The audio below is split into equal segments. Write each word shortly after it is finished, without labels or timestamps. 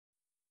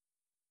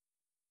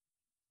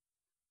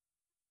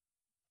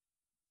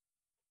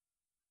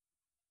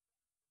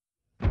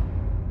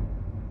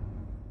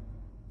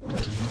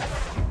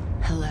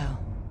Hello,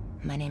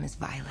 my name is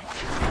Violet.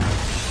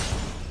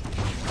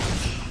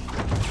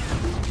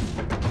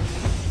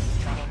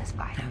 My name is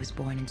Violet. I was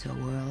born into a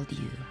world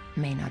you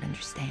may not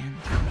understand,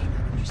 may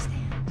not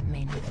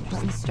understand.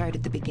 Let me start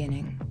at the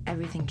beginning.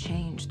 Everything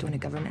changed when a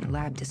government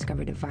lab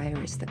discovered a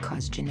virus that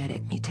caused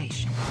genetic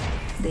mutation.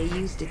 They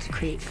used it to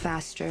create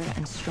faster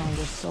and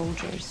stronger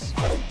soldiers.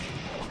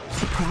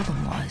 The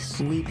problem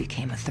was, we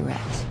became a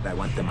threat. I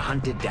want them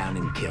hunted down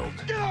and killed.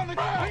 Get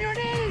on your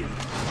knees!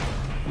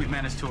 We've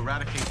managed to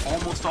eradicate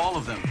almost all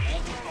of them.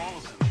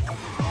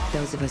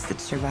 Those of us that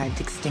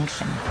survived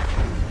extinction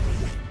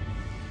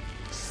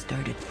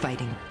started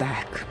fighting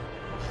back.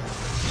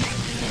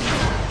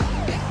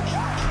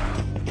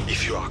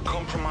 If you are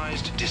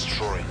compromised,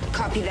 destroy.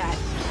 Copy that.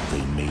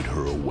 They made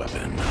her a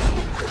weapon.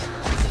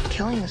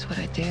 Killing is what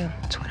I do.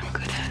 It's what I'm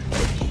good at.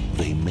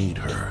 They made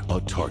her a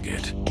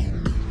target.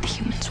 The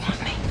humans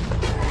want me.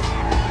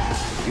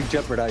 You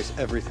jeopardize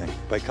everything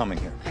by coming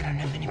here. I don't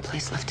have any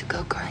place left to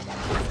go,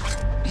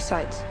 Garth.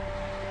 Besides,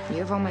 you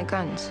have all my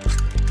guns.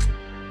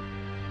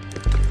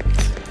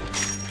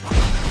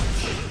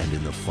 And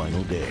in the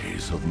final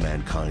days of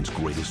mankind's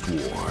greatest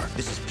war,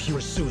 This is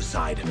pure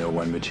suicide. No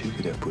one but you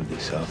could have pulled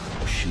this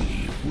off.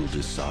 she will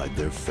decide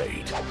their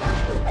fate.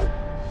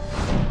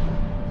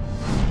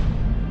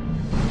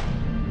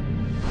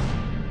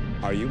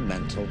 Are you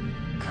mental?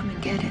 Come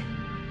and get it.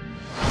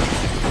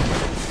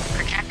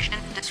 Projection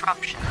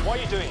disruption. Why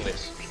are you doing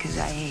this? Because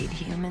I hate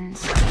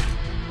humans.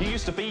 You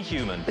used to be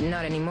human. But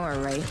not anymore,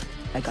 right?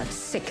 I got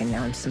sick and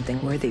now I'm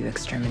something worthy of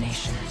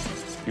extermination.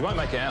 You won't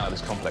make it out of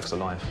this complex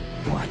alive.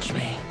 Watch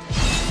me.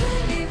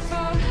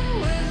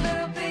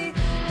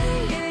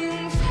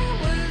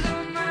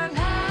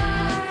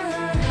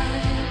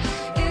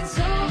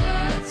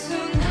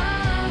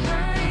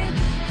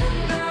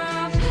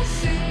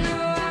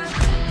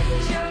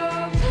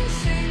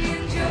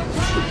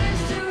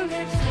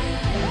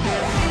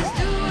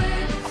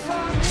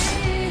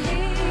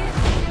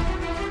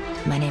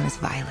 My name is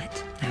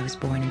Violet. I was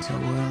born into a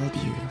world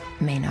you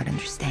may not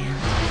understand.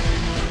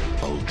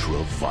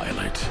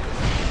 Ultraviolet.